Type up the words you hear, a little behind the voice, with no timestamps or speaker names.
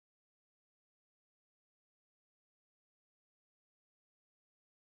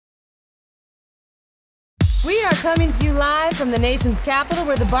We are coming to you live from the nation's capital,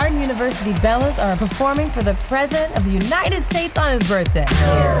 where the Barton University Bellas are performing for the President of the United States on his birthday.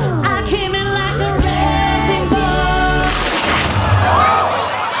 I came in like a wrecking ball.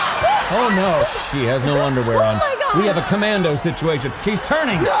 Oh no, she has no underwear on. Oh my God. We have a commando situation. She's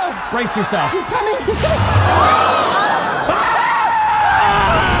turning. No. Brace yourself. She's coming, she's coming.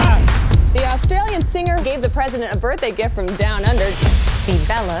 The Australian singer gave the president a birthday gift from down under. The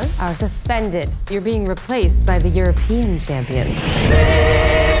Bellas are suspended. You're being replaced by the European champions.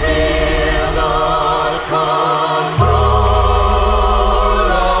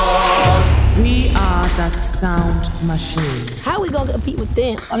 We are das Sound Machine. How are we gonna compete with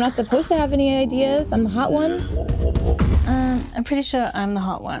them? I'm not supposed to have any ideas. I'm the hot one. I'm pretty sure I'm the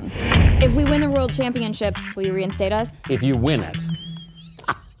hot one. If we win the World Championships, will you reinstate us? If you win it.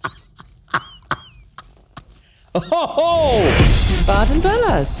 Oh! Barton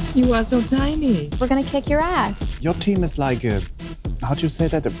Bellas, you are so tiny. We're gonna kick your ass. Your team is like a, how do you say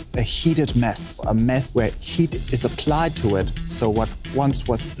that? A heated mess. A mess where heat is applied to it. So what once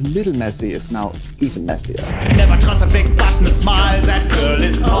was a little messy is now even messier. Never trust a big button smile, that girl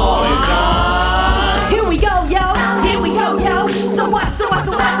is poison. Here we go, yo. Here we go, yo. So what's the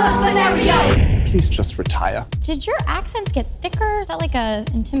scenario? Please just retire. Did your accents get thicker? Is that like a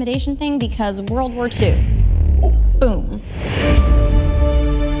intimidation thing? Because World War II. Boom.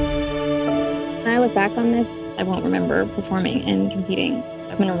 When I look back on this, I won't remember performing and competing.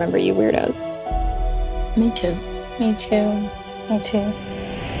 I'm gonna remember you weirdos. Me too. Me too. Me too.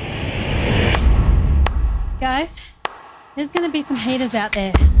 Guys, there's gonna be some haters out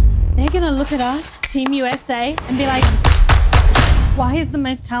there. They're gonna look at us, Team USA, and be like, why is the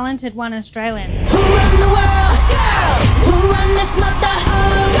most talented one Australian? Who run the world? Girls. Who run this mother?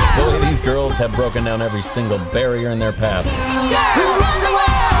 The way these girls have broken down every single barrier in their path. Who run the world?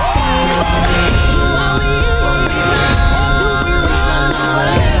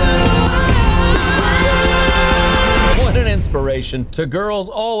 What an inspiration to girls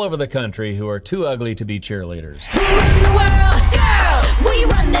all over the country who are too ugly to be cheerleaders. Who run the world?